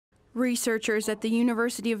Researchers at the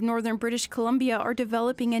University of Northern British Columbia are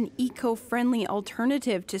developing an eco-friendly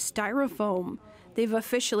alternative to styrofoam. They've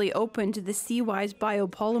officially opened the Seawise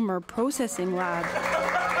Biopolymer Processing Lab.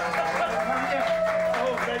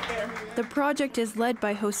 The project is led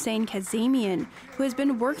by Hossein Kazemian, who has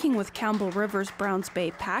been working with Campbell River's Browns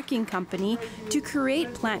Bay Packing Company to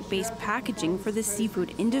create plant-based packaging for the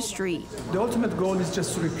seafood industry. The ultimate goal is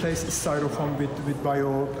just to replace styrofoam with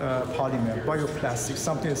biopolymer, bioplastic,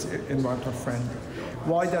 something that's environmental friendly.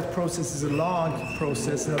 Why that process is a long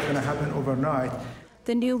process, not going to happen overnight.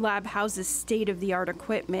 The new lab houses state-of-the-art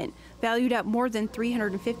equipment, valued at more than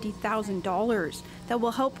 $350,000, that will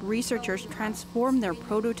help researchers transform their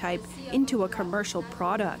prototype into a commercial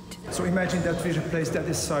product. So imagine that we replace that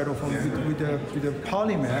styrofoam with a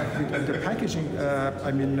polymer, with the packaging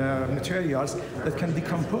materials that can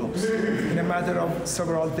decompose in a matter of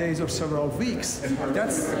several days or several weeks.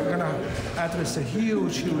 That's going to address a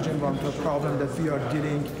huge environmental problem that we are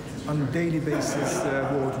dealing on a daily basis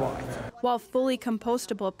worldwide. While fully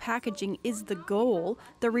compostable packaging is the goal,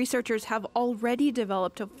 the researchers have already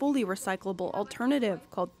developed a fully recyclable alternative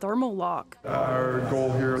called Thermolock. Our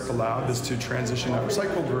goal here at the lab is to transition a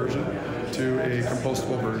recycled version to a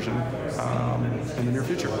compostable version in the near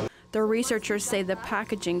future. The researchers say the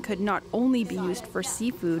packaging could not only be used for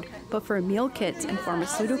seafood, but for meal kits and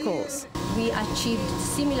pharmaceuticals. We achieved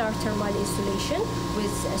similar thermal insulation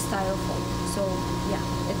with styrofoam. So yeah,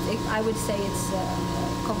 I would say it's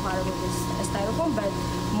comparable with styrofoam, but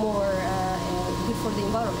more good for the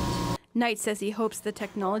environment. Knight says he hopes the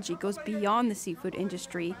technology goes beyond the seafood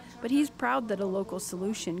industry, but he's proud that a local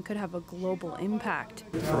solution could have a global impact.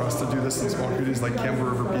 For us to do this in small communities like Campbell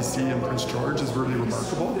River, BC and Prince George is really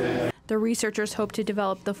remarkable. The researchers hope to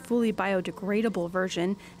develop the fully biodegradable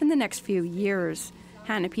version in the next few years.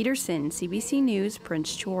 Hanna Petersen, CBC News,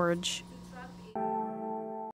 Prince George.